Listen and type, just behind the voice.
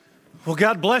Well,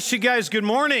 God bless you guys. Good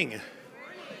morning.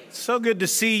 It's so good to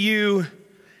see you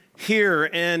here.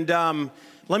 And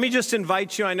let me just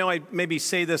invite you. I know I maybe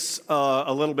say this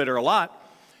a little bit or a lot,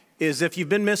 is if you've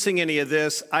been missing any of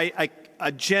this, I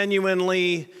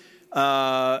genuinely,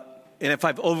 and if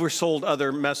I've oversold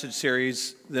other message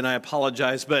series, then I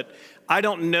apologize. But I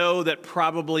don't know that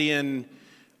probably in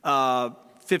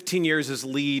 15 years as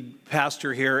lead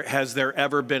pastor here, has there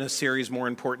ever been a series more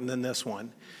important than this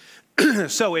one.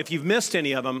 So if you've missed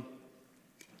any of them,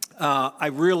 I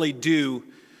really do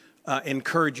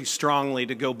encourage you strongly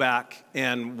to go back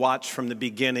and watch from the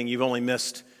beginning. You've only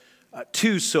missed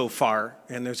 2 so far,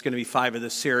 and there's going to be 5 of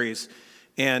this series.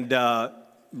 And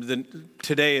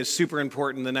today is super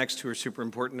important. The next 2 are super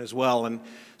important as well. And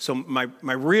so my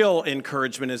real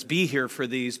encouragement is be here for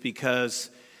these,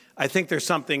 because I think there's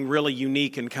something really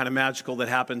unique and kind of magical that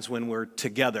happens when we're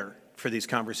together for these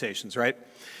conversations, right?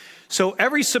 So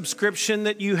every subscription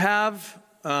that you have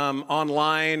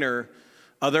online or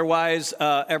otherwise,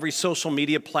 every social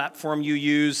media platform you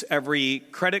use, every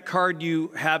credit card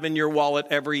you have in your wallet,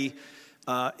 every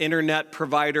internet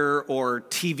provider or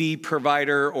TV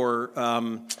provider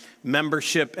or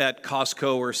membership at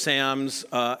Costco or Sam's,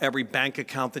 every bank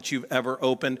account that you've ever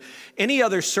opened, any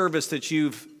other service that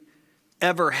you've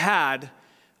ever had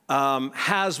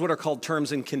has what are called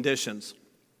terms and conditions.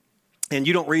 And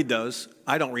you don't read those.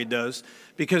 I don't read those,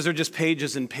 because they're just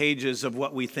pages and pages of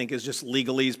what we think is just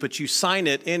legalese. But you sign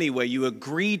it anyway. You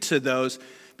agree to those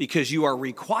because you are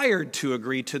required to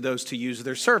agree to those to use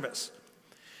their service.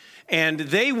 And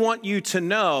they want you to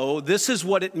know this is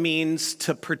what it means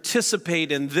to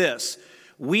participate in this.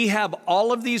 We have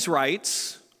all of these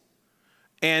rights,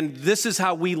 and this is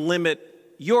how we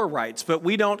limit your rights. But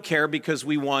we don't care, because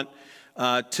we want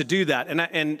to do that.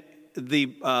 And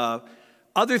the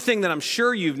other thing that I'm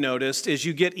sure you've noticed is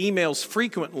you get emails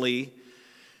frequently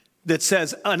that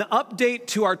says an update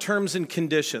to our terms and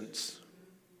conditions,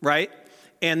 right?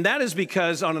 And that is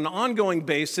because on an ongoing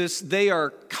basis, they are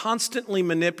constantly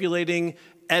manipulating,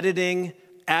 editing,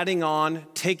 adding on,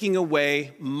 taking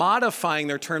away, modifying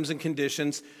their terms and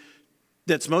conditions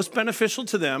that's most beneficial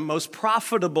to them, most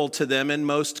profitable to them, and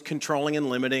most controlling and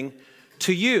limiting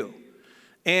to you.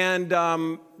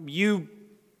 And you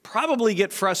probably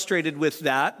get frustrated with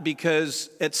that,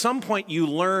 because at some point you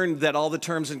learn that all the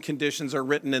terms and conditions are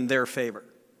written in their favor,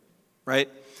 right?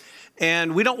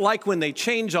 And we don't like when they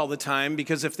change all the time,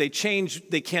 because if they change,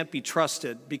 they can't be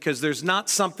trusted, because there's not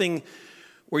something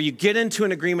where you get into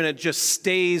an agreement, it just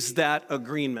stays that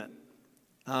agreement.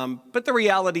 But the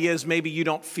reality is maybe you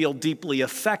don't feel deeply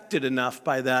affected enough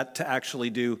by that to actually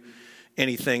do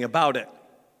anything about it.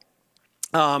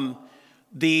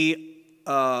 The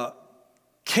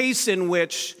case in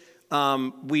which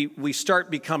we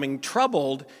start becoming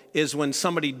troubled is when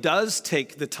somebody does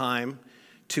take the time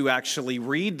to actually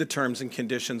read the terms and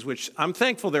conditions, which I'm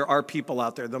thankful there are people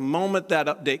out there. The moment that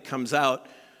update comes out,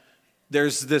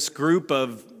 there's this group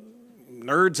of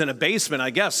nerds in a basement, I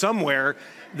guess, somewhere,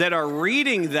 that are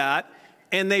reading that,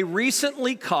 and they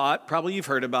recently caught, probably you've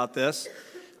heard about this,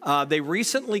 they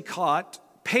recently caught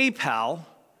PayPal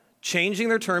changing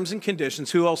their terms and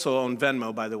conditions, who also own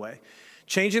Venmo, by the way,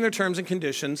 changing their terms and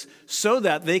conditions so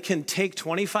that they can take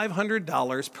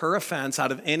 $2,500 per offense out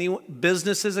of any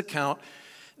business's account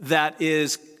that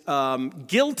is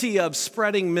guilty of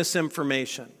spreading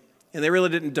misinformation. And they really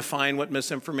didn't define what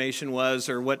misinformation was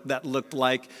or what that looked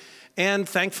like. And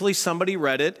thankfully, somebody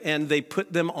read it, and they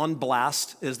put them on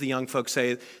blast, as the young folks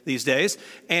say these days.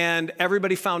 And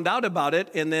everybody found out about it,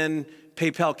 and then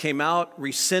PayPal came out,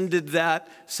 rescinded that,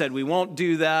 said we won't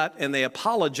do that, and they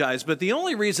apologized. But the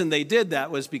only reason they did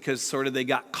that was because sort of they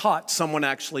got caught. Someone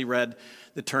actually read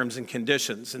the terms and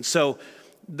conditions. And so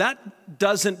that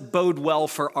doesn't bode well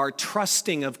for our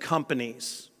trusting of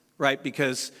companies, right?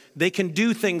 Because they can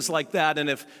do things like that, and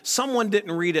if someone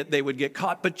didn't read it, they would get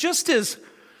caught. But just as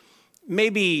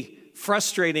maybe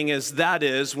frustrating as that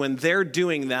is when they're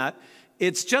doing that,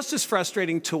 it's just as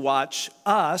frustrating to watch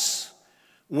us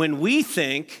when we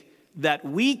think that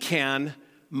we can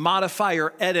modify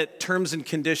or edit terms and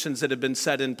conditions that have been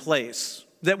set in place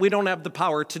that we don't have the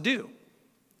power to do.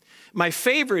 My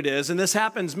favorite is, and this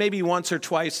happens maybe once or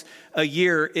twice a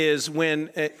year, is when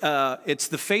it's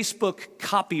the Facebook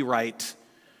copyright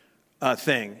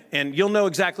thing. And you'll know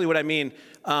exactly what I mean.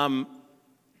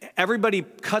 Everybody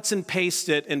cuts and pastes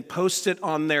it and posts it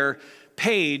on their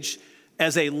page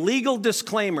as a legal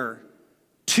disclaimer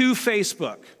to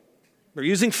Facebook. They're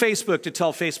using Facebook to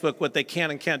tell Facebook what they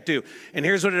can and can't do. And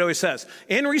here's what it always says.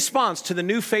 In response to the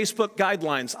new Facebook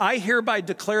guidelines, I hereby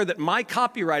declare that my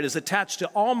copyright is attached to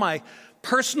all my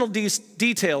personal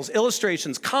details,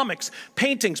 illustrations, comics,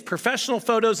 paintings, professional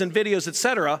photos and videos,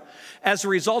 etc., as a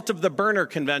result of the Berner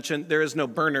Convention. There is no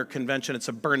Berner Convention, it's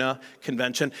a Berna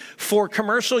Convention. For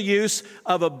commercial use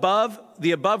of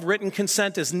the above written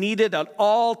consent is needed at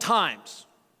all times.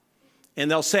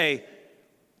 And they'll say,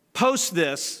 post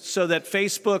this so that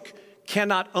Facebook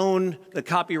cannot own the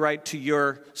copyright to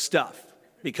your stuff,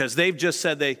 because they've just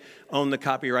said they own the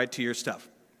copyright to your stuff.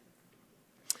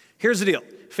 Here's the deal.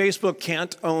 Facebook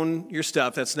can't own your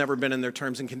stuff. That's never been in their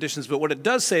terms and conditions. But what it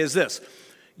does say is this.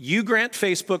 You grant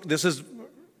Facebook, this is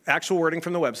actual wording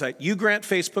from the website, you grant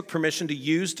Facebook permission to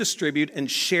use, distribute,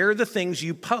 and share the things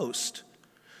you post,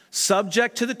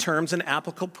 subject to the terms and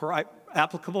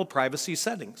applicable privacy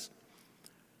settings.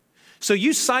 So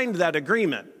you signed that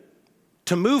agreement.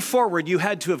 To move forward, you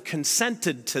had to have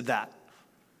consented to that.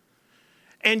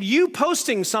 And you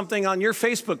posting something on your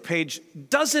Facebook page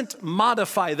doesn't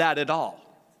modify that at all.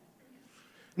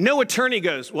 No attorney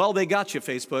goes, well, they got you,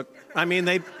 Facebook. I mean,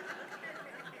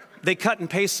 they cut and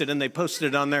pasted and they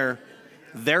posted it on there.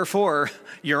 Therefore,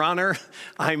 Your Honor,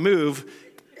 I move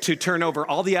to turn over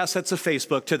all the assets of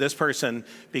Facebook to this person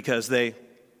because if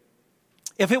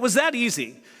it was that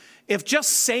easy, if just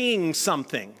saying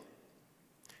something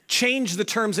changed the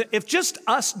terms, if just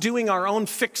us doing our own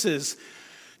fixes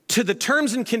to the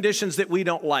terms and conditions that we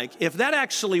don't like, if that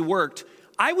actually worked,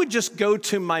 I would just go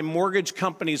to my mortgage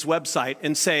company's website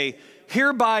and say,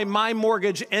 hereby my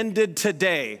mortgage ended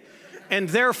today, and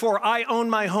therefore I own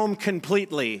my home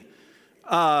completely.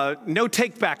 No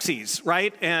take-backsies,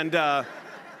 right? And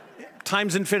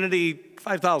times infinity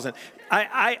 5,000.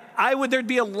 There'd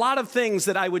be a lot of things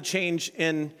that I would change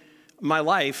in my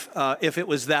life if it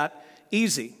was that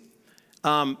easy.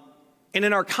 And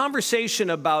in our conversation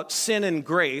about sin and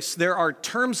grace, there are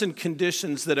terms and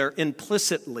conditions that are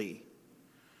implicitly,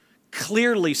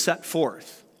 clearly set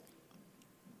forth.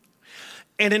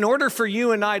 And in order for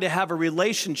you and I to have a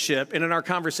relationship, and in our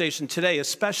conversation today,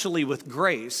 especially with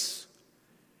grace,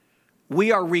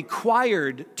 we are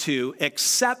required to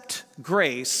accept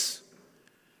grace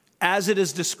as it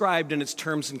is described in its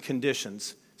terms and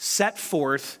conditions, set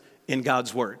forth in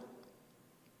God's Word.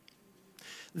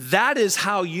 That is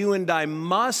how you and I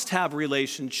must have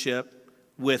relationship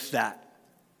with that.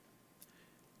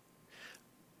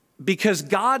 Because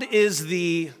God is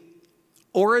the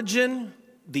origin,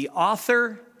 the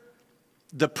author,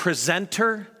 the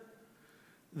presenter,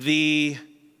 the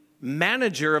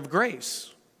manager of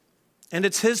grace. And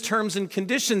it's his terms and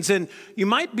conditions. And you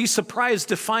might be surprised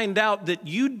to find out that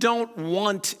you don't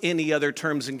want any other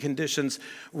terms and conditions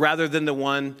rather than the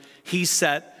one he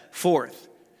set forth.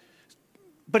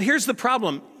 But here's the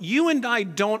problem. You and I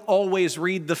don't always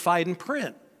read the fine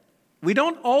print. We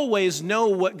don't always know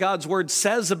what God's word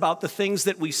says about the things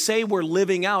that we say we're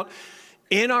living out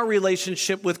in our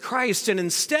relationship with Christ. And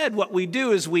instead, what we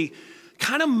do is we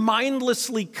kind of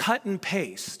mindlessly cut and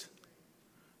paste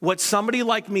what somebody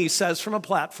like me says from a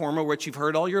platform, or what you've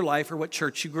heard all your life, or what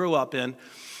church you grew up in,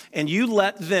 and you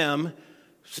let them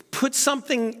put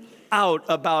something out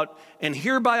about, and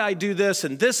hereby I do this,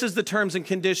 and this is the terms and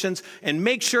conditions, and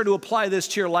make sure to apply this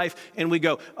to your life. And we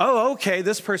go, oh, okay,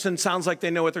 this person sounds like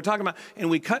they know what they're talking about. And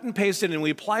we cut and paste it, and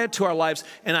we apply it to our lives.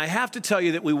 And I have to tell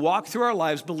you that we walk through our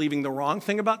lives believing the wrong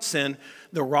thing about sin,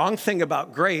 the wrong thing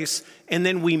about grace, and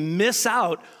then we miss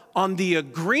out on the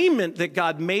agreement that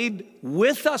God made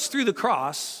with us through the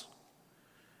cross,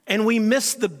 and we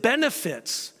miss the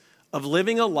benefits of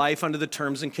living a life under the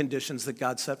terms and conditions that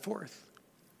God set forth.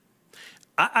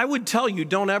 I would tell you,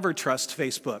 don't ever trust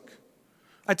Facebook.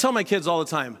 I tell my kids all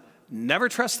the time, never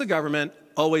trust the government,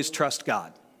 always trust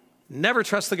God. Never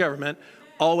trust the government,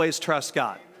 always trust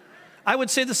God. I would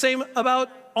say the same about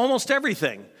almost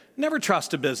everything. Never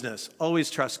trust a business, always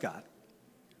trust God.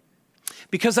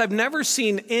 Because I've never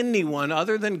seen anyone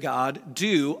other than God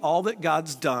do all that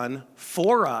God's done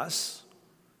for us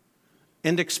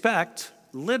and expect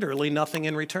literally nothing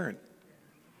in return.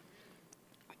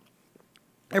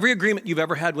 Every agreement you've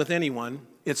ever had with anyone,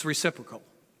 it's reciprocal.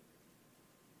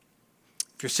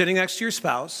 If you're sitting next to your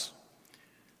spouse,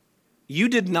 you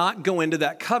did not go into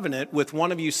that covenant with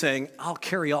one of you saying, I'll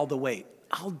carry all the weight.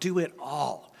 I'll do it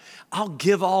all. I'll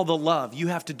give all the love. You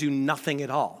have to do nothing at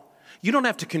all. You don't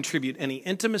have to contribute any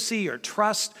intimacy or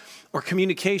trust or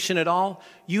communication at all.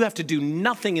 You have to do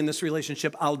nothing in this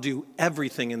relationship. I'll do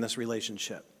everything in this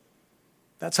relationship.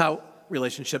 That's how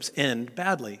relationships end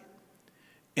badly.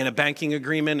 In a banking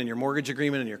agreement, in your mortgage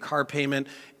agreement, in your car payment,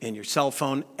 in your cell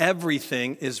phone,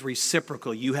 everything is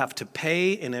reciprocal. You have to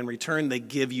pay, and in return, they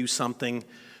give you something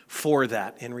for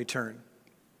that in return.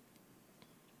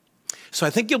 So I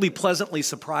think you'll be pleasantly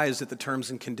surprised at the terms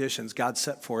and conditions God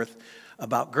set forth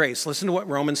about grace. Listen to what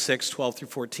Romans 6, 12 through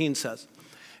 14 says.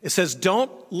 It says,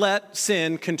 don't let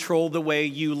sin control the way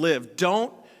you live.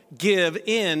 Don't give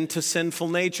in to sinful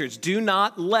natures. Do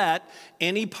not let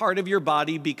any part of your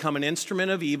body become an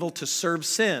instrument of evil to serve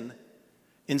sin.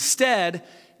 Instead,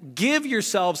 give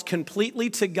yourselves completely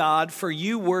to God, for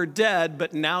you were dead,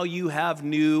 but now you have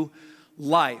new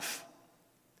life.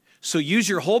 So use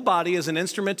your whole body as an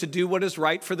instrument to do what is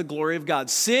right for the glory of God.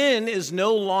 Sin is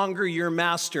no longer your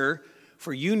master,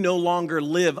 for you no longer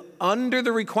live under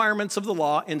the requirements of the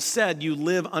law. Instead, you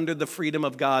live under the freedom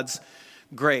of God's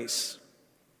grace.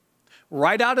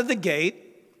 Right out of the gate,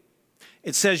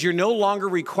 it says you're no longer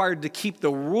required to keep the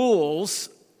rules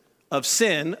of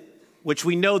sin, which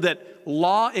we know that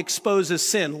law exposes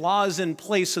sin. Law is in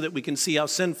place so that we can see how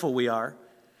sinful we are.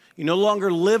 You no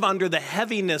longer live under the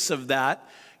heaviness of that.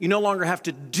 You no longer have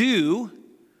to do,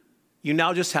 you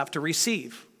now just have to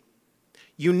receive.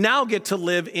 You now get to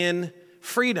live in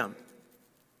freedom.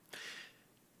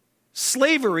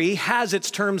 Slavery has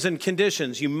its terms and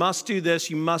conditions. You must do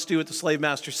this, you must do what the slave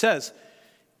master says.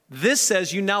 This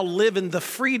says you now live in the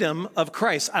freedom of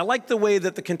Christ. I like the way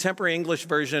that the contemporary English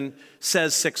version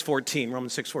says 6:14,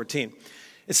 Romans 6:14.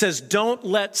 It says, don't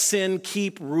let sin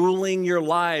keep ruling your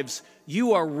lives.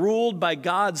 You are ruled by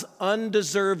God's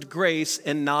undeserved grace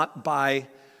and not by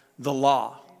the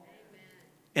law.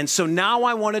 And so now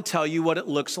I want to tell you what it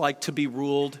looks like to be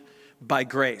ruled by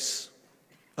grace,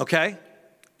 okay?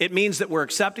 It means that we're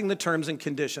accepting the terms and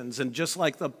conditions, and just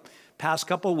like the past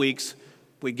couple weeks,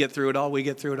 we get through it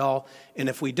all, and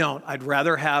if we don't, I'd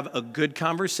rather have a good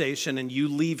conversation and you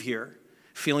leave here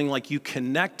feeling like you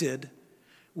connected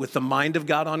with the mind of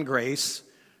God on grace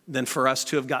than for us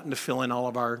to have gotten to fill in all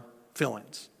of our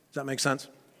fill-ins. Does that make sense?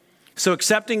 So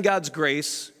accepting God's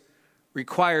grace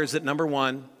requires that, number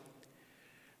one,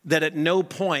 that at no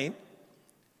point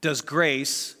does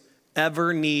grace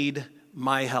ever need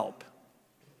my help.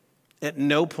 At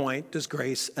no point does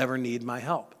grace ever need my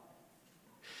help.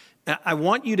 Now, I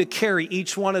want you to carry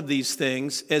each one of these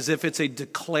things as if it's a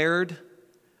declared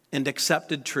and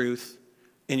accepted truth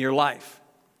in your life.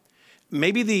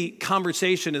 Maybe the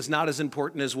conversation is not as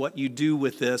important as what you do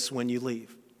with this when you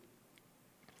leave.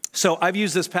 So I've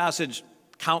used this passage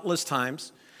countless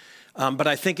times, but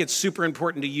I think it's super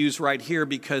important to use right here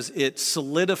because it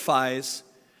solidifies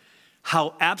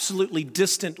how absolutely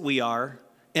distant we are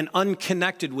and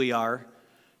unconnected we are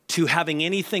to having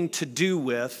anything to do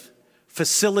with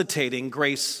facilitating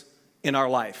grace in our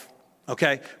life,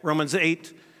 okay? Romans 5,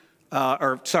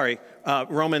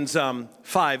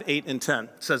 8 and 10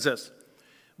 says this.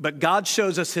 But God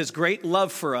shows us his great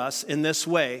love for us in this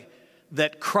way,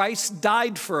 that Christ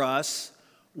died for us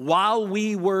while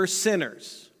we were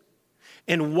sinners.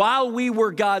 And while we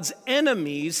were God's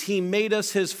enemies, he made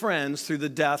us his friends through the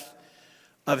death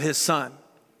of his son.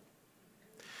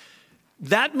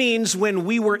 That means when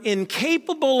we were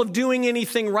incapable of doing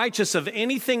anything righteous, of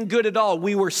anything good at all,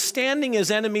 we were standing as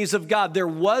enemies of God. There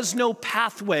was no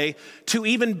pathway to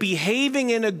even behaving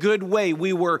in a good way.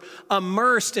 We were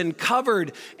immersed and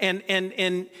covered, and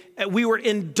we were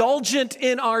indulgent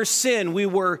in our sin. We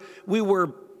were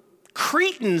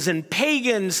Cretans and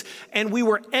pagans, and we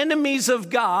were enemies of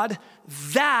God.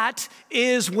 That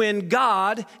is when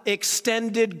God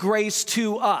extended grace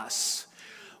to us.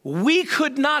 We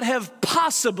could not have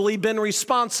possibly been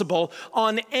responsible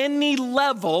on any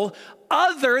level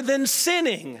other than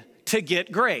sinning to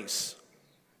get grace.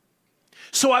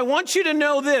 So I want you to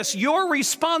know this: your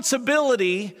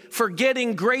responsibility for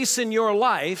getting grace in your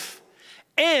life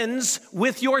ends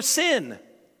with your sin.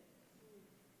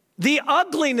 The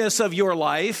ugliness of your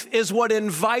life is what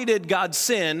invited God's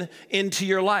sin into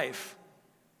your life.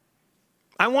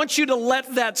 I want you to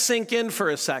let that sink in for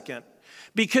a second,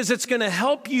 because it's going to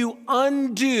help you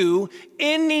undo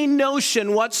any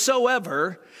notion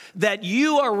whatsoever that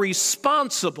you are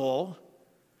responsible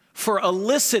for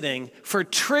eliciting, for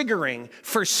triggering,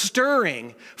 for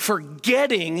stirring, for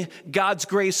getting God's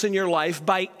grace in your life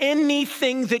by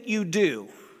anything that you do.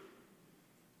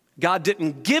 God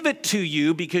didn't give it to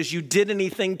you because you did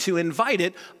anything to invite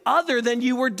it other than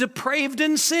you were depraved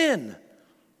in sin.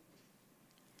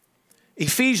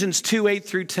 Ephesians 2, 8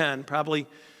 through 10, probably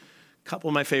a couple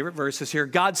of my favorite verses here.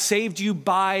 God saved you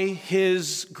by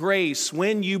his grace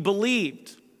when you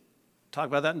believed. Talk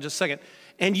about that in just a second.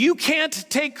 And you can't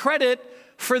take credit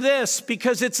for this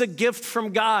because it's a gift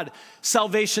from God.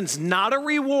 Salvation's not a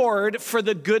reward for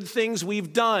the good things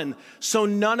we've done. So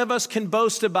none of us can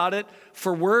boast about it,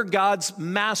 for we're God's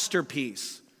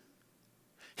masterpiece.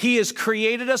 He has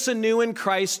created us anew in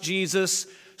Christ Jesus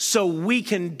so we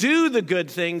can do the good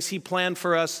things he planned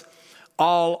for us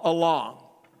all along.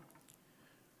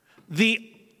 The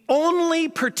only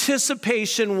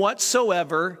participation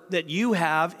whatsoever that you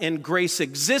have in grace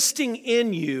existing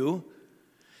in you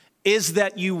is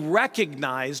that you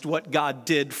recognized what God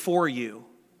did for you.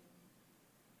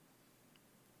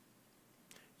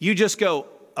 You just go,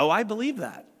 oh, I believe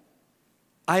that.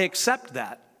 I accept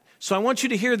that. So I want you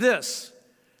to hear this.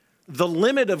 The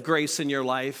limit of grace in your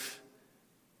life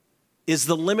is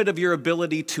the limit of your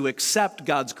ability to accept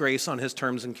God's grace on his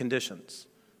terms and conditions.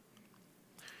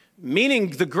 Meaning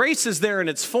the grace is there in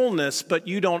its fullness, but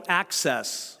you don't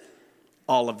access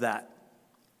all of that.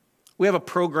 We have a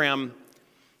program,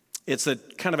 it's a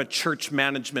kind of a church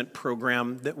management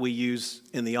program that we use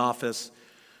in the office,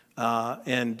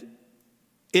 and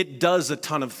it does a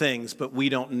ton of things, but we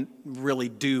don't really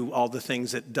do all the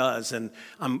things it does. And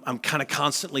I'm kind of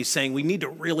constantly saying we need to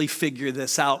really figure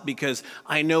this out because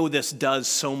I know this does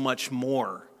so much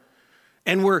more.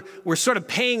 And we're sort of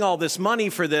paying all this money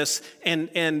for this,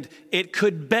 and it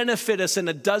could benefit us in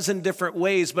a dozen different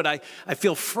ways, but I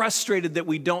feel frustrated that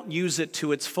we don't use it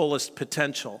to its fullest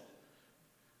potential.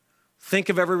 Think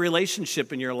of every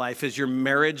relationship in your life. Is your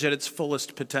marriage at its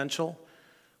fullest potential?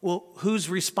 Well, who's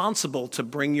responsible to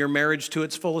bring your marriage to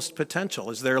its fullest potential?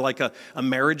 Is there like a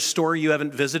marriage store you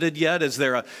haven't visited yet? Is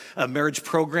there a marriage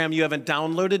program you haven't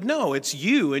downloaded? No, it's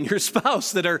you and your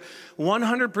spouse that are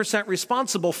 100%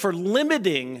 responsible for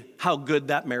limiting how good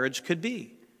that marriage could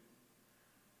be.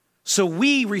 So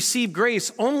we receive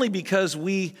grace only because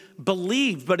we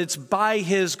believe, but it's by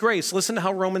his grace. Listen to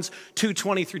how Romans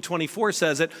 2:20 through 24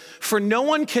 says it. For no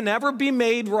one can ever be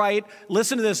made right,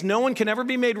 listen to this, no one can ever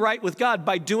be made right with God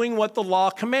by doing what the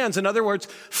law commands. In other words,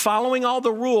 following all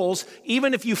the rules,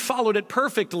 even if you followed it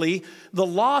perfectly, the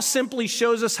law simply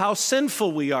shows us how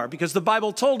sinful we are, because the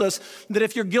Bible told us that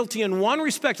if you're guilty in one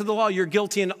respect of the law, you're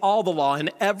guilty in all the law,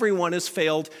 and everyone has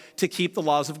failed to keep the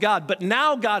laws of God. But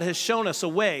now God has shown us a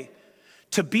way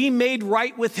to be made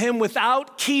right with him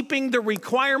without keeping the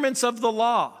requirements of the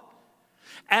law,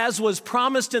 as was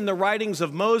promised in the writings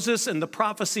of Moses and the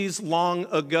prophecies long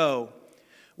ago.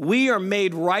 We are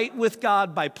made right with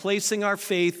God by placing our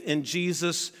faith in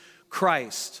Jesus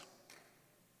Christ.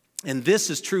 And this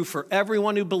is true for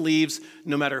everyone who believes,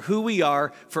 no matter who we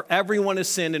are, for everyone has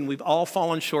sinned and we've all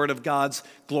fallen short of God's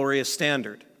glorious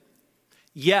standard.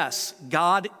 Yes,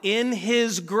 God in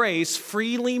his grace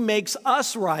freely makes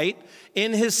us right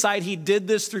in his sight. He did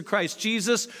this through Christ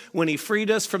Jesus when he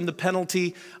freed us from the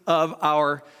penalty of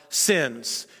our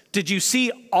sins. Did you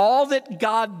see all that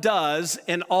God does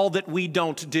and all that we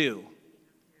don't do?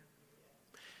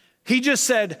 He just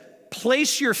said,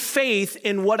 place your faith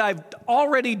in what I've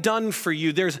already done for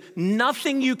you. There's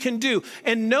nothing you can do.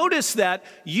 And notice that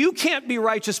you can't be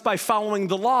righteous by following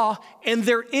the law, and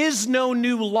there is no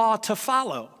new law to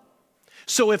follow.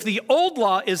 So if the old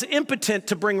law is impotent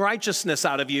to bring righteousness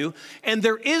out of you, and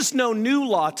there is no new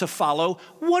law to follow,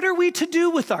 what are we to do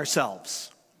with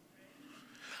ourselves?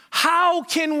 How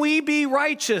can we be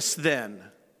righteous then?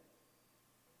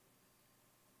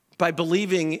 By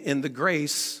believing in the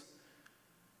grace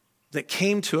that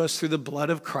came to us through the blood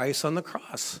of Christ on the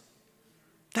cross.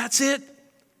 That's it.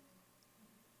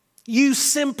 You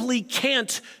simply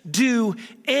can't do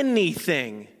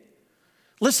anything.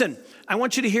 Listen, I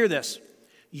want you to hear this.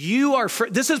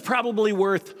 This is probably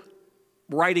worth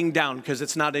writing down because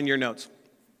it's not in your notes.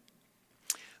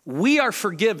 We are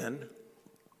forgiven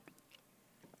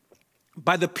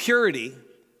by the purity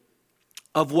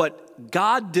of what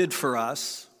God did for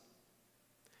us,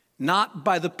 not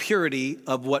by the purity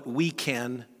of what we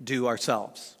can do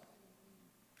ourselves.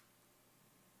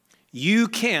 You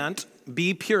can't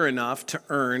be pure enough to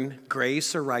earn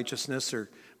grace or righteousness or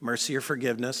mercy or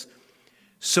forgiveness.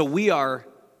 So we are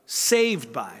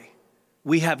saved by,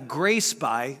 we have grace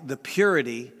by the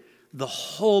purity, the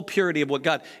whole purity of what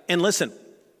God. And listen,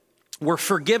 we're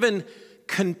forgiven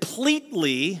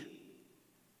completely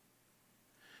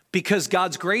because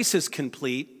God's grace is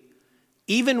complete,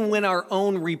 even when our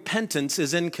own repentance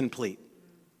is incomplete.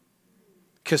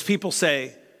 Because people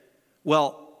say,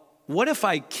 well, what if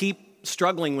I keep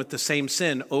struggling with the same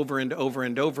sin over and over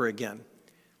and over again?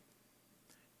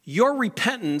 Your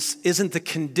repentance isn't the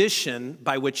condition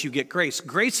by which you get grace.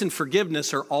 Grace and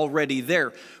forgiveness are already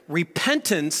there.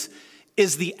 Repentance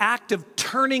is the act of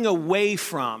turning away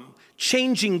from,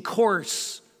 changing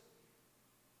course,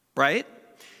 right?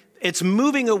 It's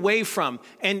moving away from,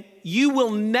 and you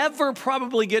will never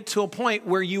probably get to a point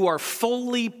where you are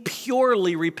fully,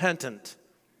 purely repentant,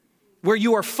 where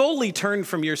you are fully turned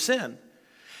from your sin.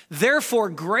 Therefore,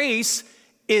 grace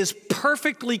is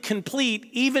perfectly complete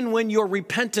even when your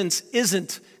repentance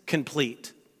isn't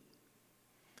complete.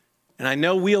 And I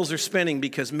know wheels are spinning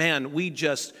because, man, we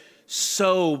just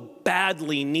so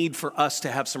badly need for us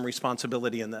to have some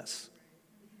responsibility in this.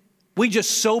 We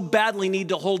just so badly need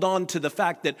to hold on to the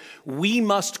fact that we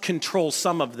must control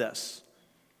some of this.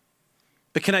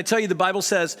 But can I tell you, the Bible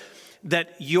says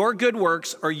that your good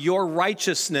works or your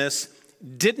righteousness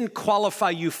didn't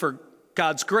qualify you for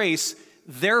God's grace.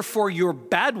 Therefore, your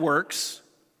bad works,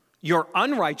 your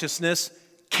unrighteousness,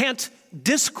 can't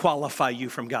disqualify you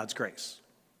from God's grace.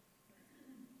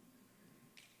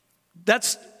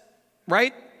 That's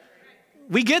right?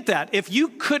 We get that. If you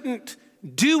couldn't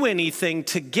do anything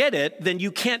to get it, then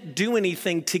you can't do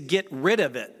anything to get rid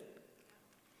of it.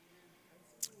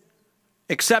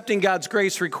 Accepting God's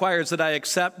grace requires that I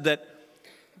accept that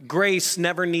grace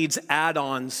never needs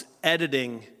add-ons,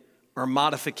 editing, or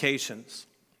modifications.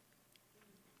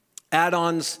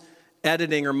 Add-ons,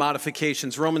 editing, or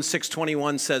modifications. Romans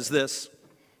 6:21 says this,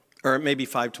 or maybe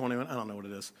 5:21, I don't know what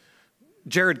it is.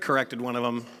 Jared corrected one of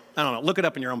them. I don't know, look it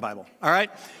up in your own Bible, all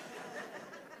right?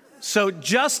 So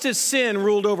just as sin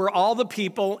ruled over all the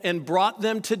people and brought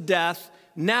them to death,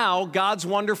 now God's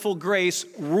wonderful grace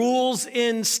rules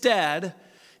instead,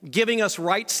 giving us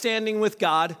right standing with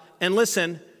God. And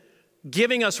listen,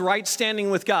 giving us right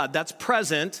standing with God, that's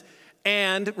present,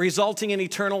 and resulting in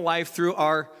eternal life through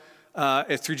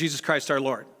through Jesus Christ our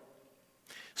Lord.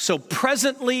 So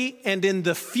presently and in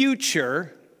the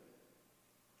future,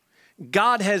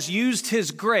 God has used his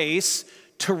grace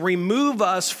to remove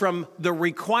us from the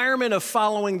requirement of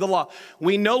following the law.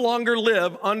 We no longer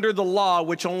live under the law,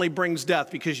 which only brings death,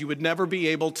 because you would never be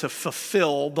able to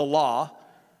fulfill the law.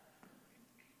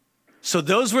 So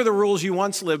those were the rules you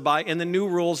once lived by, and the new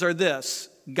rules are this.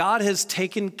 God has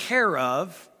taken care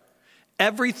of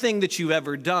everything that you've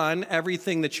ever done,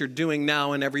 everything that you're doing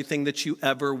now, and everything that you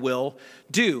ever will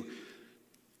do.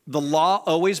 The law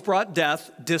always brought death.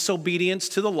 Disobedience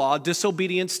to the law,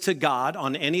 disobedience to God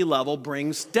on any level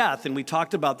brings death. And we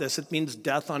talked about this. It means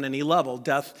death on any level,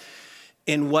 death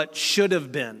in what should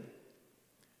have been.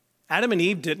 Adam and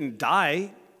Eve didn't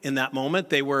die in that moment.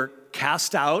 They were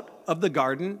cast out of the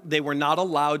garden. They were not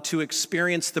allowed to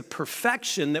experience the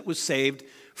perfection that was saved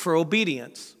for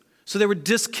obedience. So they were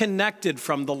disconnected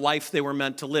from the life they were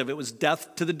meant to live. It was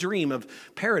death to the dream of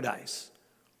paradise.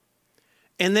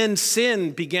 And then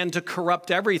sin began to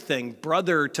corrupt everything,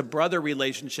 brother to brother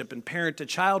relationship and parent to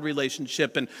child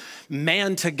relationship and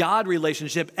man to God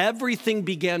relationship. Everything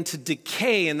began to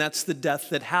decay, and that's the death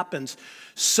that happens.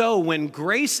 So when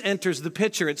grace enters the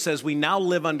picture, it says we now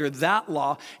live under that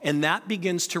law, and that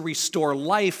begins to restore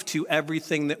life to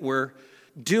everything that we're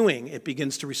doing. It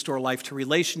begins to restore life to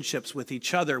relationships with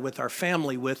each other, with our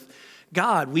family, with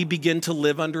God. We begin to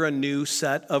live under a new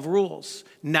set of rules.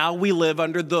 Now we live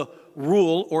under the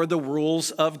rule or the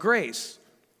rules of grace.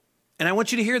 And I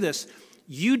want you to hear this.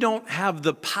 You don't have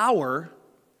the power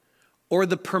or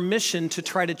the permission to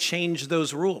try to change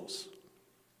those rules.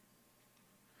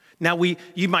 Now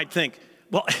you might think,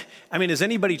 well, is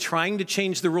anybody trying to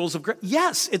change the rules of grace?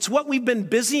 Yes, it's what we've been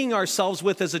busying ourselves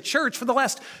with as a church for the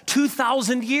last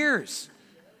 2,000 years.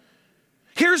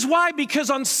 Here's why, because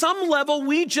on some level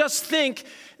we just think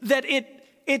that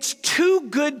it's too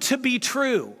good to be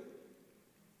true.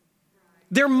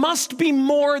 There must be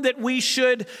more that we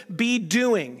should be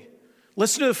doing.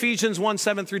 Listen to Ephesians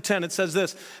 1:7-10. It says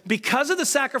this: because of the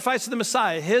sacrifice of the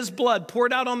Messiah, his blood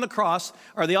poured out on the cross,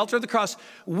 or the altar of the cross,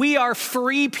 we are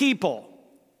free people.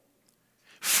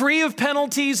 Free of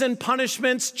penalties and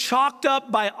punishments, chalked up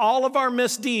by all of our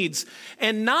misdeeds.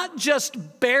 And not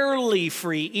just barely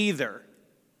free either,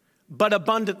 but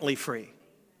abundantly free.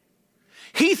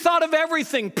 He thought of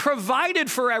everything,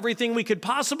 provided for everything we could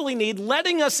possibly need,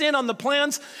 letting us in on the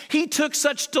plans he took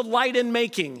such delight in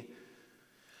making.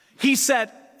 He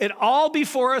set it all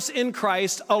before us in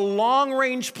Christ, a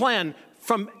long-range plan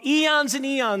from eons and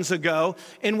eons ago,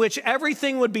 in which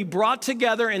everything would be brought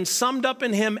together and summed up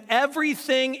in him,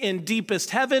 everything in deepest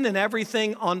heaven and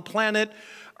everything on planet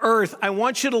Earth. I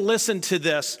want you to listen to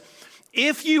this.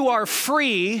 If you are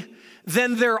free,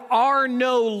 then there are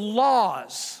no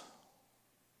laws.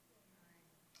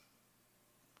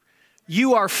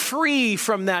 You are free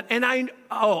from that. And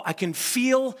I can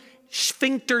feel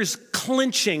sphincters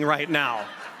clenching right now.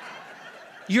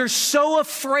 You're so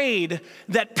afraid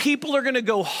that people are going to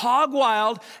go hog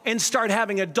wild and start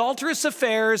having adulterous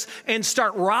affairs and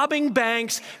start robbing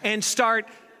banks and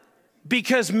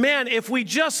because man, if we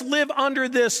just live under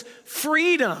this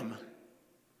freedom,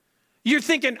 you're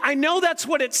thinking, I know that's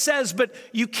what it says, but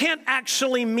you can't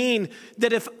actually mean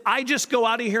that if I just go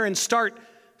out of here and start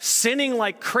sinning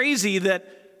like crazy, that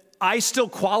I still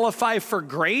qualify for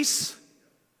grace?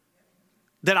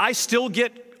 That I still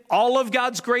get all of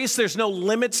God's grace. There's no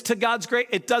limits to God's grace.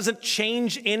 It doesn't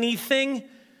change anything.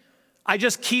 I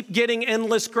just keep getting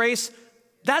endless grace.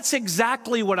 That's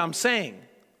exactly what I'm saying.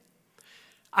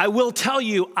 I will tell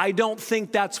you, I don't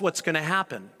think that's what's going to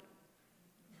happen.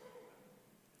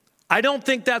 I don't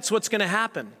think that's what's going to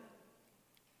happen.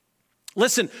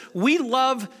 Listen, we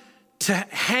love to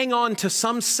hang on to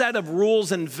some set of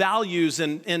rules and values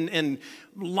and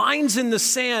lines in the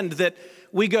sand that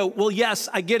we go, well, yes,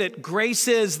 I get it. Grace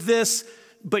is this,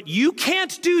 but you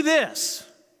can't do this.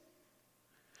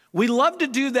 We love to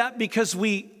do that because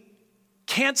we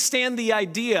can't stand the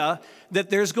idea that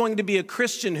there's going to be a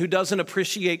Christian who doesn't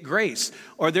appreciate grace,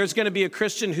 or there's going to be a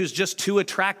Christian who's just too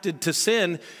attracted to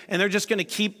sin, and they're just going to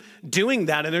keep doing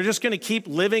that, and they're just going to keep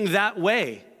living that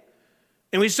way.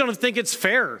 And we just don't think it's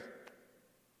fair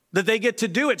that they get to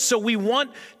do it. So we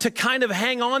want to kind of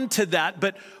hang on to that.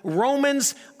 But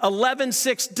Romans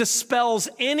 11:6 dispels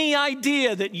any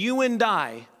idea that you and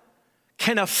I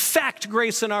can affect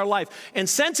grace in our life. And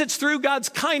since it's through God's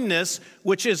kindness,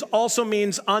 which also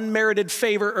means unmerited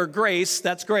favor or grace,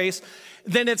 that's grace,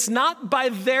 then it's not by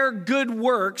their good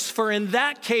works, for in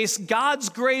that case, God's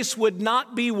grace would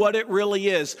not be what it really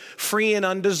is, free and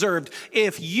undeserved.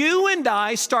 If you and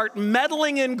I start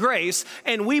meddling in grace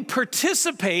and we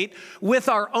participate with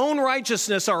our own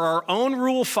righteousness or our own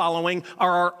rule following or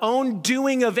our own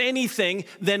doing of anything,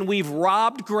 then we've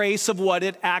robbed grace of what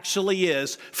it actually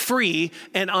is, free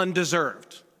and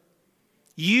undeserved.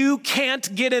 You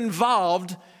can't get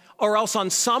involved, or else on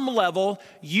some level,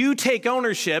 you take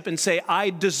ownership and say,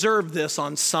 I deserve this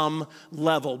on some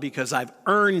level because I've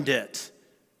earned it.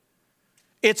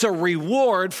 It's a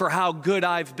reward for how good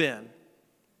I've been.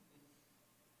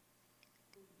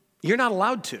 You're not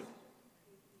allowed to.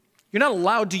 You're not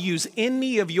allowed to use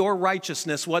any of your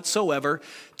righteousness whatsoever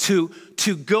to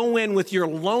go in with your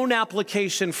loan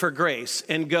application for grace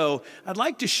and go, I'd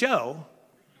like to show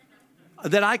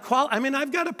that I've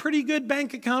got a pretty good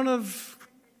bank account of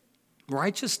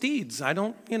righteous deeds. I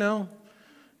don't,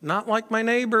 not like my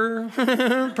neighbor,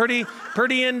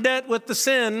 pretty in debt with the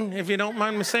sin, if you don't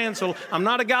mind me saying so. I'm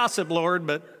not a gossip, Lord,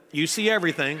 but you see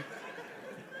everything.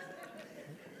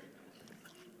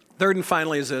 Third and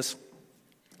finally is this.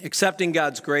 Accepting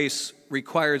God's grace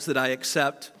requires that I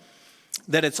accept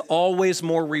that it's always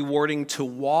more rewarding to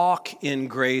walk in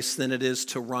grace than it is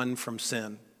to run from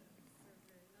sin.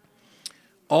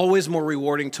 Always more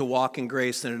rewarding to walk in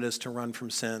grace than it is to run from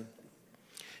sin.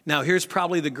 Now, here's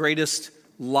probably the greatest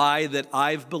lie that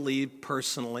I've believed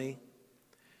personally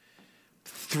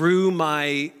through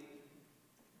my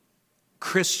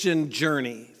Christian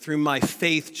journey, through my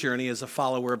faith journey as a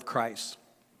follower of Christ,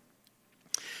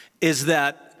 is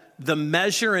that the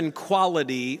measure and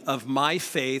quality of my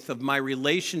faith, of my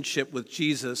relationship with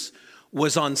Jesus,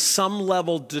 was on some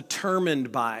level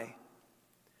determined by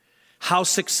how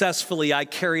successfully I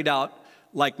carried out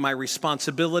like my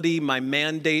responsibility, my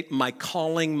mandate, my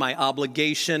calling, my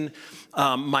obligation,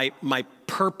 my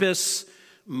purpose,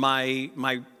 my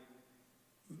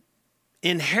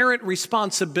inherent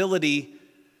responsibility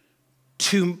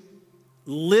to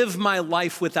live my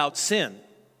life without sin,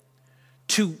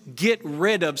 to get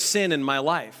rid of sin in my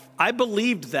life. I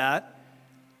believed that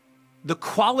the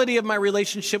quality of my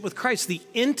relationship with Christ, the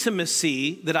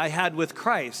intimacy that I had with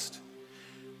Christ,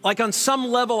 like on some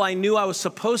level, I knew I was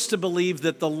supposed to believe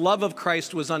that the love of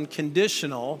Christ was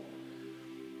unconditional,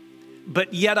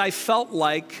 but yet I felt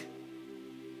like,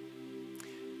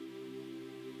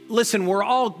 listen, we're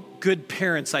all good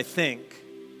parents, I think.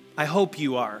 I hope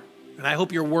you are, and I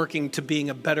hope you're working to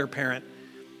being a better parent.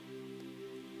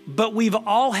 But we've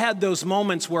all had those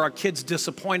moments where our kids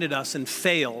disappointed us and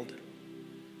failed,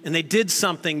 and they did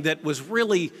something that was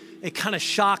really, it kind of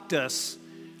shocked us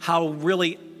how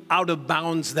really out of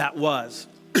bounds that was.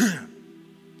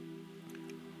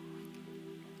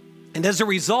 And as a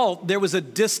result, there was a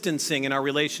distancing in our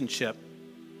relationship.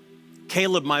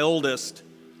 Caleb, my oldest,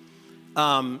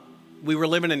 we were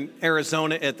living in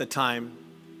Arizona at the time.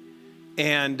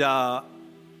 And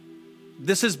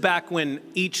this is back when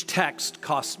each text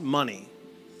cost money.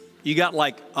 You got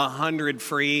like 100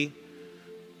 free,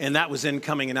 and that was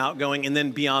incoming and outgoing. And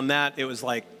then beyond that, it was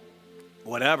like,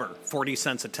 whatever, 40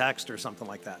 cents a text or something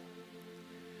like that.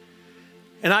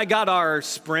 And I got our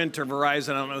Sprint or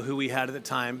Verizon, I don't know who we had at the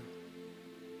time.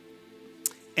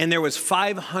 And there was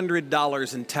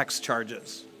 $500 in text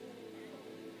charges.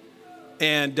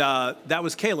 And that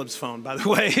was Caleb's phone, by the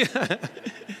way.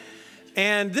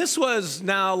 And this was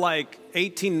now like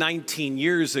 18, 19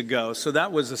 years ago. So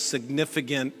that was it's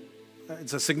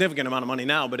a significant amount of money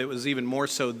now, but it was even more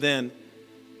so then.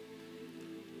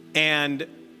 And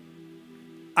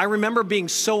I remember being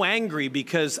so angry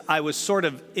because I was sort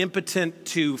of impotent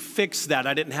to fix that.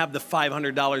 I didn't have the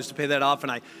 $500 to pay that off,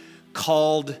 and I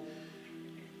called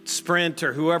Sprint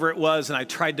or whoever it was, and I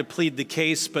tried to plead the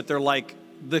case, but they're like,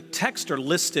 the texts are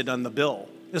listed on the bill.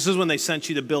 This is when they sent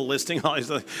you the bill listing, always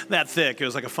that thick. It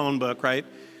was like a phone book, right?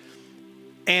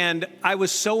 And I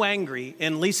was so angry,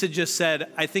 and Lisa just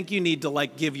said, I think you need to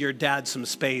like give your dad some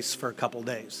space for a couple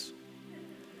days.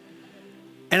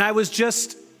 And I was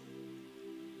just,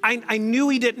 I knew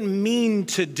he didn't mean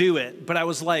to do it, but I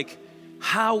was like,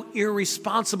 how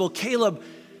irresponsible. Caleb,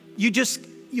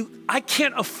 I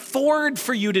can't afford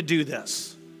for you to do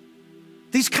this.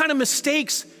 These kind of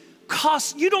mistakes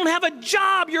cost, you don't have a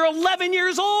job, you're 11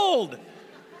 years old.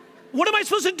 What am I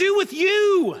supposed to do with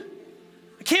you?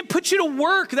 I can't put you to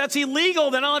work, that's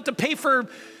illegal, then I'll have to pay for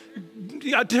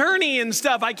attorney and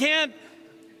stuff. I can't.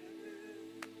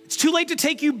 It's too late to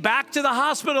take you back to the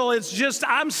hospital. It's just,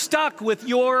 I'm stuck with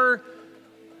your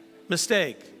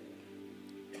mistake.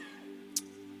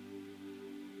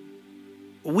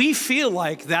 We feel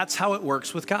like that's how it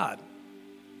works with God.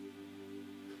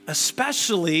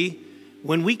 Especially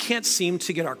when we can't seem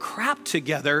to get our crap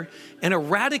together and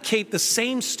eradicate the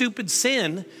same stupid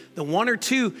sin, the one or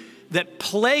two that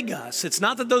plague us. It's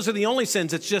not that those are the only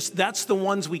sins, it's just that's the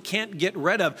ones we can't get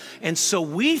rid of. And so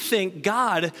we think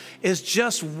God is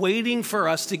just waiting for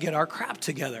us to get our crap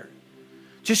together.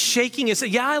 Just shaking and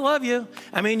saying, yeah, I love you.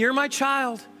 I mean, you're my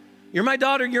child. You're my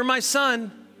daughter. You're my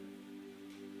son.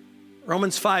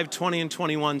 Romans 5:20 and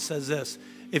 21 says this.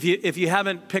 If you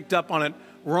haven't picked up on it,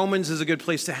 Romans is a good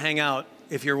place to hang out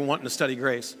if you're wanting to study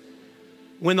grace.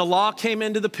 When the law came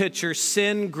into the picture,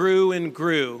 sin grew and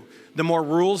grew. The more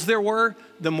rules there were,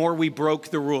 the more we broke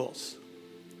the rules.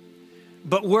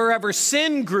 But wherever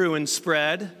sin grew and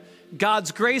spread,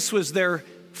 God's grace was there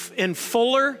in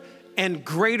fuller and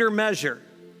greater measure.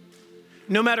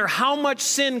 No matter how much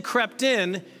sin crept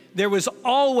in, there was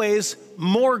always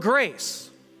more grace.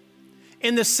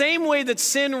 In the same way that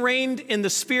sin reigned in the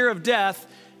sphere of death,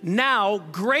 now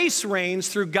grace reigns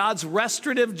through God's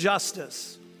restorative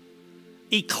justice,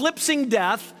 eclipsing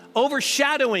death,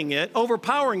 overshadowing it,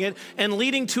 overpowering it, and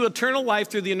leading to eternal life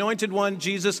through the anointed one,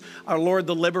 Jesus, our Lord,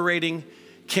 the liberating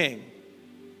King.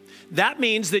 That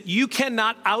means that you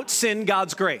cannot out-sin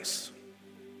God's grace.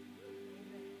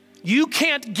 You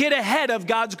can't get ahead of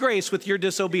God's grace with your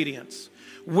disobedience.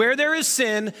 Where there is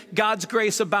sin, God's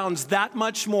grace abounds that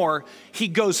much more. He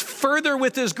goes further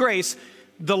with his grace.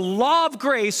 The law of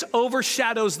grace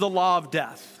overshadows the law of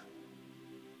death.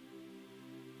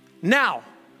 Now,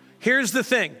 here's the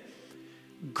thing.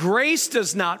 Grace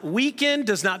does not weaken,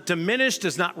 does not diminish,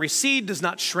 does not recede, does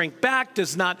not shrink back,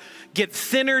 does not get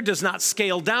thinner, does not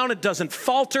scale down. It doesn't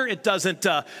falter. It doesn't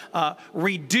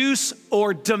reduce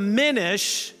or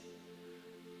diminish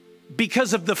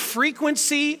because of the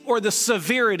frequency or the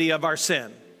severity of our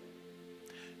sin.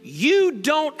 You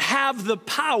don't have the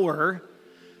power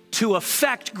to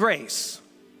affect grace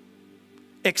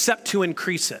except to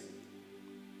increase it.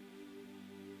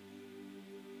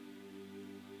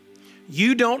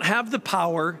 You don't have the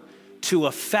power to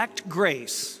affect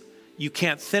grace. You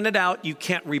can't thin it out. You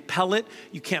can't repel it.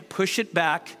 You can't push it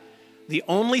back. The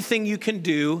only thing you can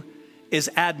do is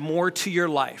add more to your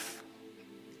life.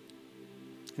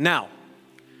 Now,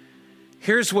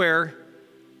 here's where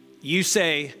you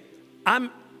say,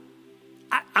 I'm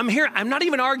here. I'm not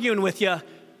even arguing with you.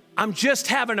 I'm just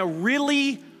having a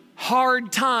really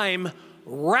hard time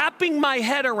wrapping my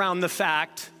head around the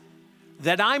fact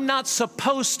that I'm not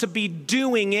supposed to be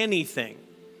doing anything.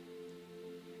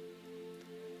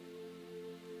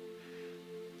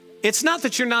 It's not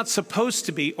that you're not supposed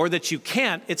to be or that you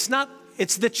can't. It's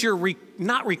that you're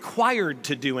not required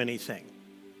to do anything.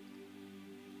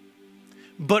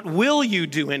 But will you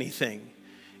do anything?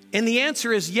 And the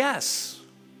answer is yes,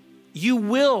 you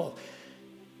will.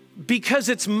 Because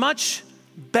it's much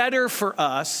better for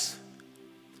us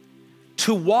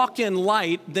to walk in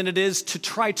light than it is to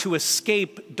try to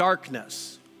escape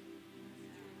darkness.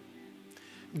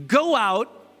 Go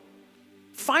out,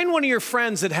 find one of your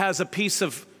friends that has a piece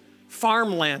of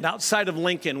farmland outside of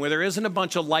Lincoln where there isn't a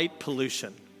bunch of light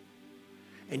pollution.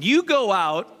 And you go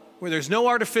out where there's no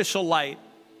artificial light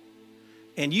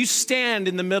and you stand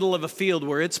in the middle of a field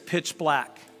where it's pitch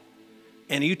black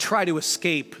and you try to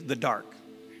escape the dark.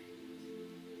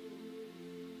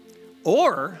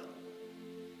 Or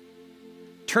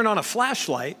turn on a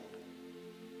flashlight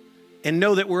and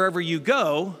know that wherever you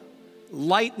go,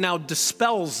 light now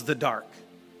dispels the dark.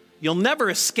 You'll never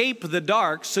escape the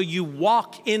dark, so you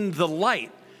walk in the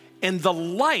light. And the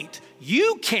light,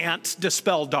 you can't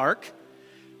dispel dark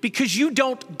because you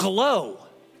don't glow.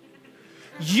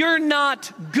 You're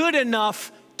not good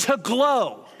enough to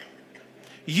glow.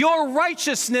 Your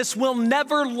righteousness will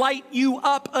never light you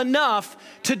up enough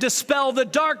to dispel the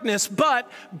darkness, but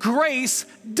grace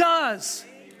does.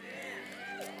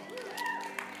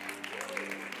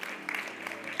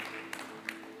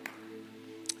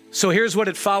 So here's what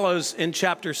it follows in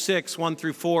chapter 6, 1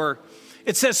 through 4.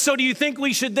 It says, so do you think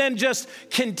we should then just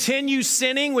continue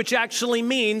sinning, which actually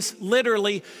means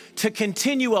literally to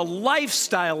continue a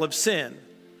lifestyle of sin,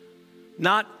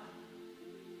 not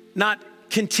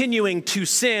continuing to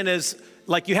sin as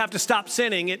like you have to stop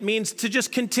sinning. It means to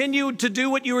just continue to do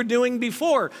what you were doing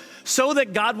before so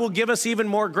that God will give us even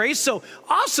more grace. So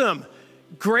awesome.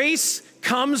 Grace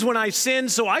comes when I sin,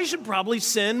 so I should probably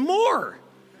sin more.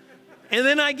 And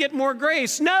then I get more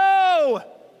grace. No!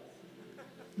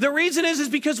 The reason is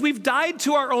because we've died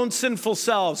to our own sinful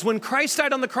selves. When Christ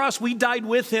died on the cross, we died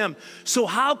with him. So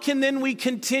how can then we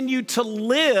continue to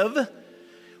live?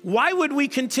 Why would we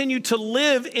continue to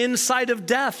live inside of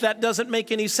death? That doesn't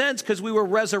make any sense because we were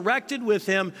resurrected with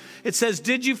him. It says,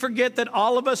 did you forget that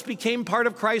all of us became part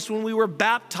of Christ when we were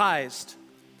baptized?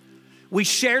 We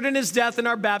shared in his death in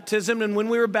our baptism, and when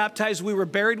we were baptized, we were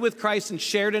buried with Christ and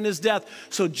shared in his death.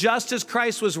 So just as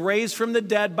Christ was raised from the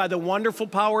dead by the wonderful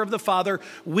power of the Father,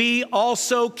 we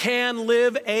also can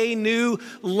live a new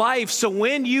life. So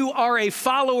when you are a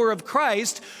follower of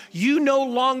Christ, you no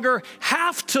longer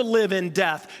have to live in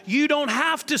death. You don't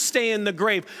have to stay in the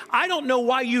grave. I don't know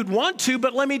why you'd want to,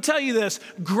 but let me tell you this,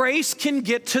 grace can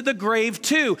get to the grave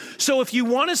too. So if you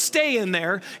want to stay in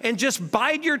there and just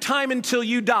bide your time until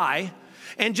you die,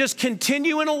 and just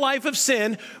continue in a life of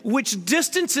sin, which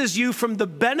distances you from the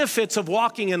benefits of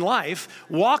walking in life,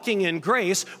 walking in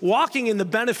grace, walking in the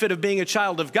benefit of being a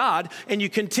child of God, and you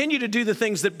continue to do the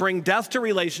things that bring death to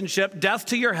relationship, death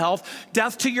to your health,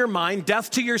 death to your mind, death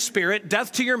to your spirit,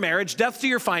 death to your marriage, death to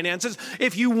your finances.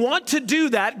 If you want to do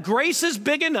that, grace is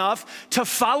big enough to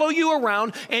follow you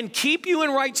around and keep you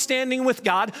in right standing with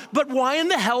God, but why in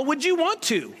the hell would you want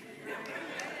to?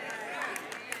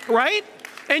 Right?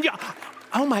 And you...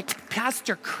 Oh my,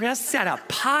 Pastor Chris said a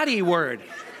potty word.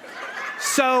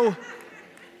 So,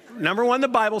 number one, the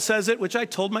Bible says it, which I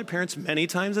told my parents many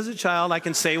times as a child. I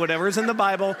can say whatever's in the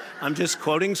Bible. I'm just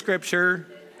quoting scripture.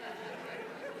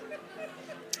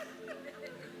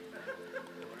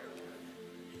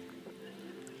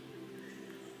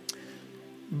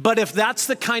 But if that's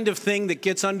the kind of thing that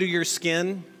gets under your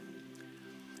skin,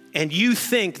 and you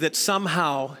think that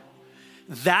somehow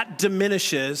that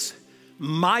diminishes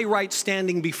my right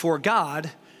standing before God,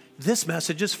 this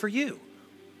message is for you.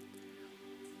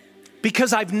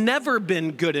 Because I've never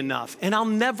been good enough, and I'll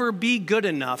never be good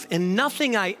enough, and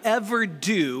nothing I ever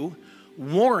do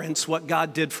warrants what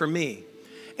God did for me.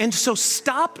 And so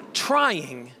stop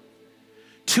trying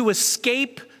to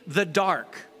escape the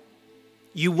dark.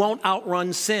 You won't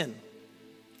outrun sin,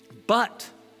 but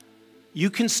you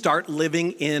can start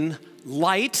living in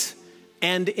light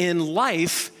and in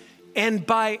life, and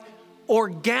by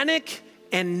organic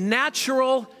and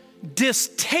natural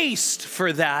distaste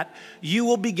for that, you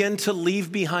will begin to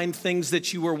leave behind things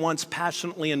that you were once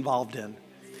passionately involved in.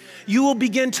 You will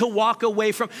begin to walk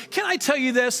away from. Can I tell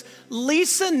you this?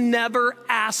 Lisa never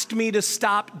asked me to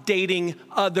stop dating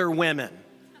other women.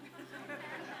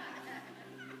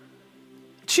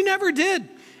 She never did.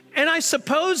 And I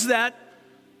suppose that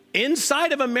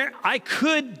inside of a marriage, I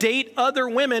could date other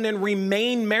women and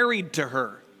remain married to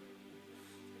her.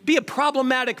 Be a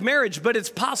problematic marriage, but it's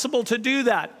possible to do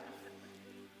that.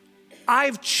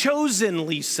 I've chosen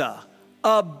Lisa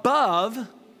above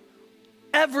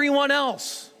everyone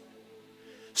else.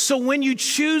 So when you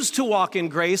choose to walk in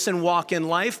grace and walk in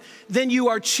life, then you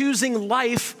are choosing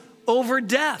life over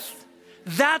death.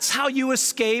 That's how you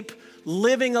escape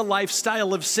living a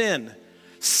lifestyle of sin.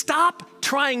 Stop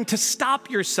trying to stop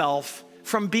yourself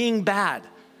from being bad.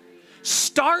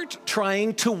 Start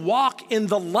trying to walk in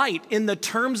the light, in the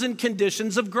terms and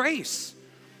conditions of grace.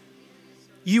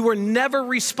 You were never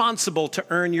responsible to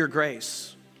earn your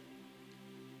grace.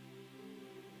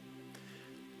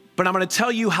 But I'm going to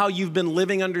tell you how you've been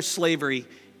living under slavery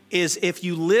is if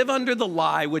you live under the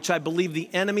lie, which I believe the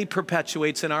enemy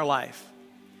perpetuates in our life.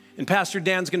 And Pastor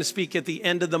Dan's going to speak at the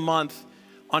end of the month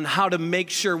on how to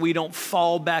make sure we don't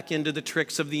fall back into the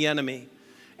tricks of the enemy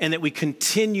and that we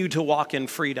continue to walk in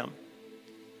freedom.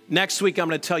 Next week, I'm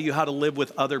going to tell you how to live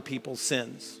with other people's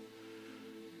sins.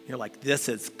 You're like, this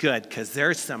is good because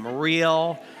there's some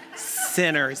real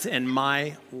sinners in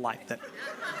my life.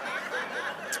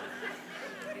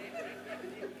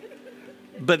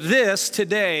 But this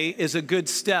today is a good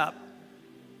step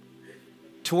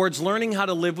towards learning how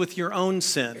to live with your own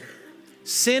sin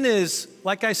Sin is,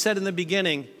 like I said in the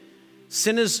beginning,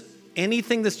 sin is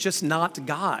anything that's just not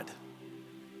God.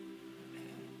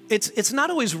 It's not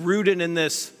always rooted in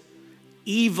this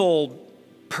evil,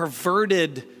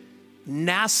 perverted,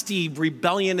 nasty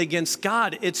rebellion against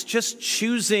God. It's just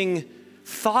choosing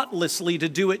thoughtlessly to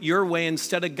do it your way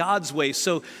instead of God's way.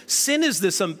 So sin is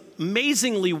this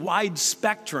amazingly wide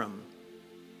spectrum.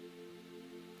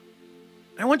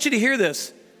 I want you to hear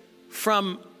this.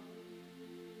 From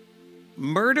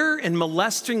murder and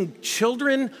molesting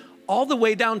children all the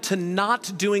way down to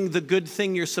not doing the good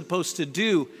thing you're supposed to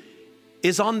do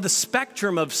is on the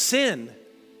spectrum of sin.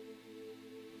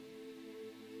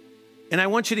 And I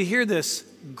want you to hear this.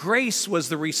 Grace was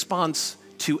the response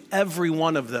to every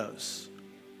one of those.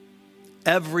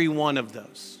 Every one of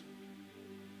those.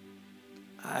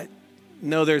 I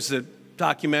know there's a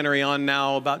documentary on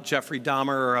now about Jeffrey Dahmer,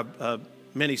 or a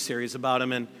miniseries about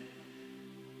him, and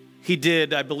he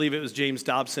did, I believe it was James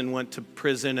Dobson, went to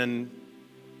prison, and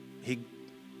he,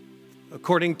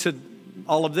 according to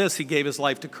all of this, he gave his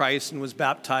life to Christ and was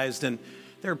baptized. And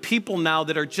there are people now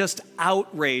that are just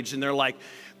outraged, and they're like,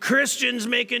 Christians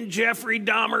making Jeffrey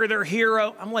Dahmer their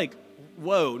hero. I'm like,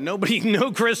 whoa, no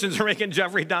Christians are making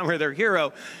Jeffrey Dahmer their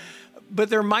hero. But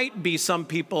there might be some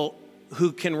people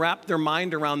who can wrap their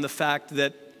mind around the fact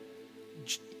that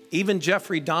even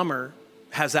Jeffrey Dahmer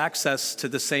has access to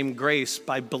the same grace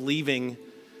by believing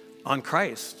on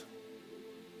Christ.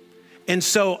 And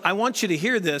so I want you to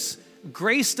hear this.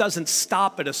 Grace doesn't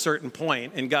stop at a certain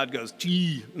point and God goes,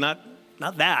 gee, not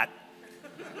that.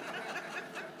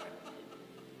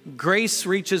 Grace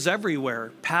reaches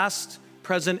everywhere, past,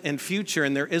 present, and future,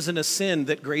 and there isn't a sin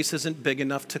that grace isn't big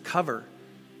enough to cover.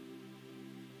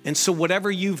 And so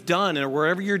whatever you've done or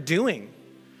wherever you're doing,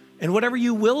 and whatever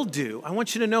you will do, I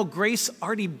want you to know grace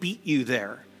already beat you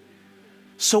there.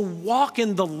 So walk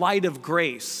in the light of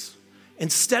grace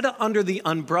instead of under the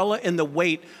umbrella and the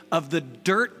weight of the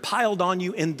dirt piled on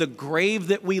you in the grave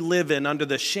that we live in, under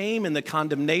the shame and the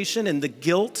condemnation and the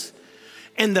guilt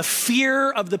and the fear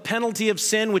of the penalty of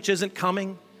sin, which isn't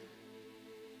coming.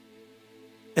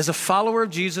 As a follower of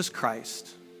Jesus Christ,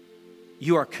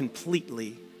 you are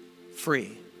completely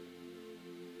free.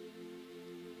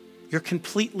 You're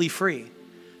completely free.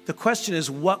 The question is,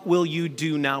 what will you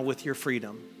do now with your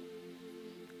freedom?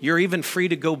 You're even free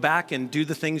to go back and do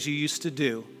the things you used to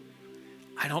do.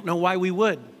 I don't know why we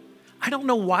would. I don't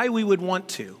know why we would want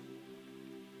to.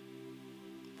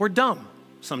 We're dumb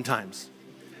sometimes.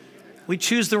 We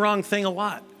choose the wrong thing a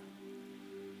lot.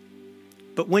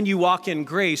 But when you walk in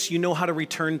grace, you know how to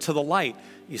return to the light.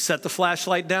 You set the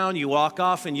flashlight down, you walk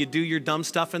off, and you do your dumb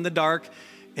stuff in the dark,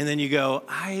 and then you go,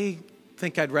 I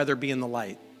think I'd rather be in the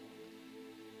light.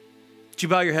 Would you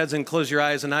bow your heads and close your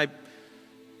eyes? And I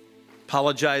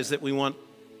apologize that we went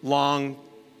long.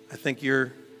 I think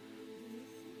you're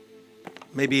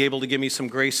maybe able to give me some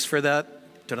grace for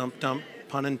that. Dum-dum,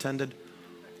 pun intended.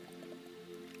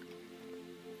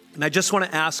 And I just want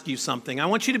to ask you something. I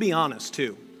want you to be honest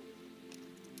too.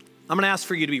 I'm going to ask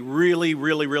for you to be really,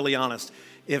 really, really honest.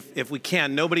 If we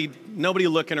can, nobody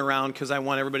looking around, because I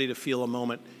want everybody to feel a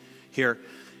moment here.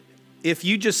 If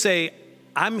you just say,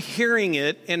 I'm hearing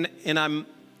it and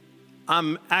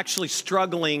I'm actually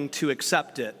struggling to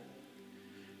accept it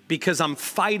because I'm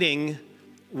fighting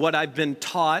what I've been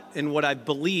taught and what I've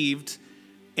believed,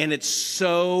 and it's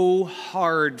so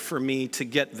hard for me to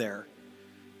get there.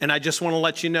 And I just want to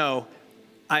let you know,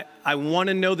 I want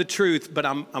to know the truth, but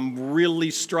I'm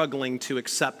really struggling to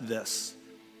accept this.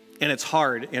 And it's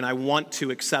hard, and I want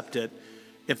to accept it.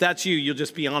 If that's you, you'll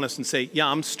just be honest and say, yeah,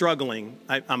 I'm struggling.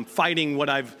 I'm fighting what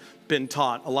I've been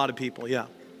taught. A lot of people, yeah.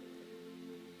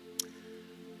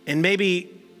 And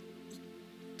maybe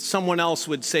someone else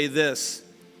would say this: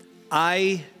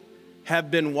 I have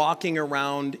been walking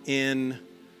around in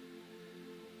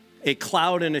a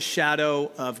cloud and a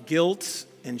shadow of guilt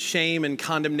and shame and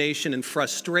condemnation and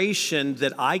frustration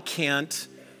that I can't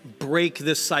break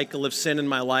this cycle of sin in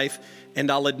my life. And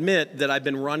I'll admit that I've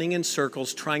been running in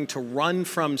circles trying to run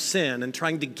from sin and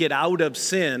trying to get out of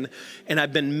sin. And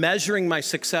I've been measuring my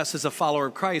success as a follower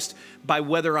of Christ by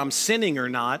whether I'm sinning or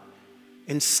not,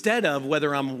 instead of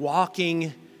whether I'm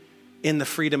walking in the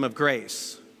freedom of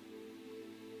grace.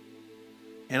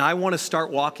 And I want to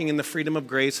start walking in the freedom of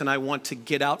grace, and I want to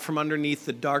get out from underneath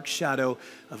the dark shadow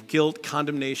of guilt,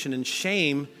 condemnation, and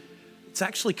shame. It's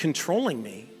actually controlling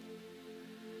me.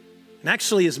 And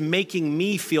actually is making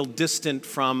me feel distant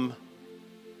from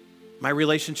my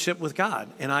relationship with God.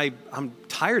 And I'm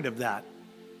tired of that.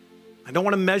 I don't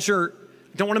want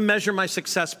to measure my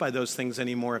success by those things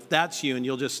anymore. If that's you and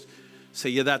you'll just say,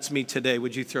 yeah, that's me today,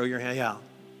 would you throw your hand? Yeah,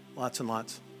 lots and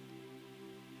lots.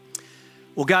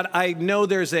 Well, God, I know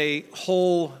there's a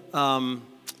whole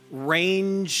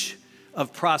range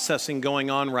of processing going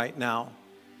on right now.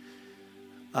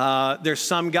 There's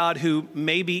some, God, who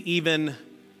maybe even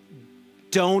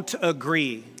don't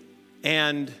agree.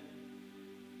 And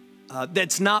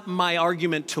that's not my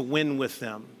argument to win with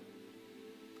them.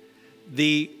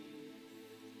 The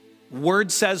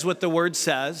word says what the word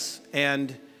says.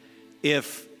 And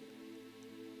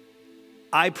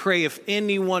I pray if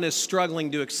anyone is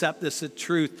struggling to accept this as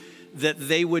truth, that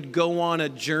they would go on a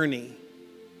journey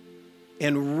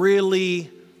and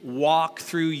really walk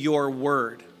through your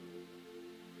word.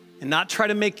 And not try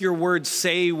to make your word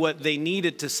say what they need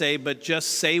it to say, but just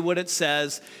say what it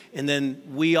says, and then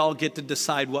we all get to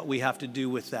decide what we have to do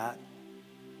with that.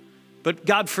 But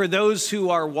God, for those who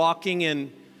are walking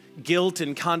in guilt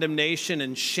and condemnation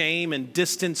and shame and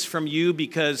distance from you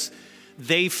because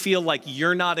they feel like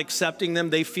you're not accepting them,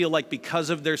 they feel like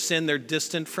because of their sin, they're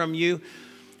distant from you,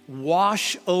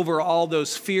 wash over all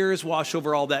those fears, wash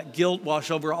over all that guilt,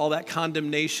 wash over all that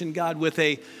condemnation, God, with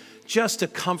just a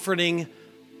comforting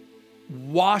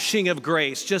washing of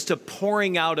grace, just a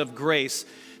pouring out of grace.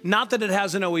 Not that it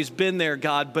hasn't always been there,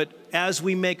 God, but as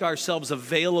we make ourselves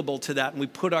available to that and we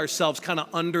put ourselves kind of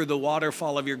under the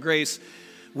waterfall of your grace,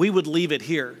 we would leave it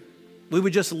here. We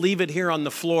would just leave it here on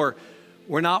the floor.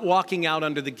 We're not walking out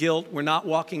under the guilt. We're not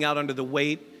walking out under the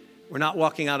weight. We're not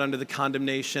walking out under the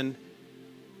condemnation.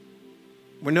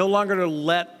 We're no longer going to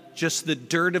let just the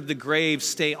dirt of the grave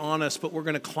stay on us, but we're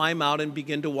going to climb out and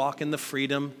begin to walk in the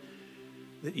freedom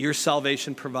that your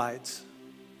salvation provides.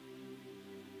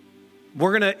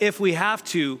 We're going to, if we have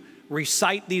to,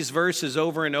 recite these verses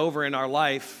over and over in our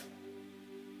life,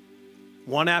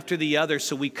 one after the other,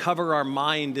 so we cover our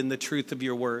mind in the truth of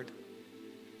your word.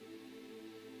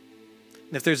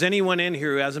 And if there's anyone in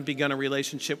here who hasn't begun a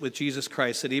relationship with Jesus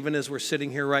Christ, that even as we're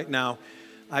sitting here right now,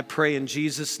 I pray in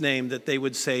Jesus' name that they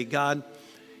would say, God,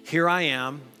 here I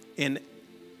am in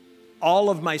all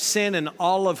of my sin and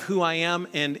all of who I am,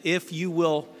 and if you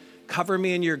will cover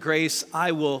me in your grace,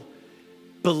 I will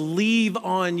believe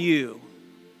on you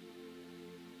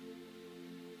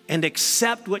and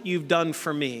accept what you've done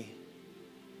for me.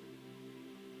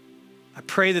 I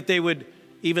pray that they would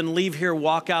even leave here,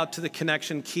 walk out to the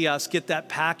connection kiosk, get that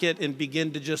packet, and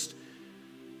begin to just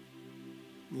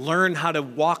learn how to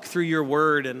walk through your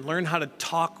word and learn how to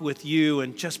talk with you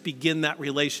and just begin that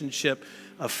relationship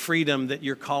of freedom that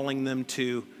you're calling them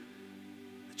to,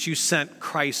 that you sent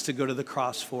Christ to go to the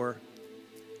cross for.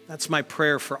 That's my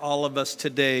prayer for all of us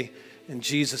today. In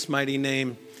Jesus' mighty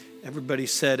name, everybody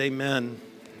said amen.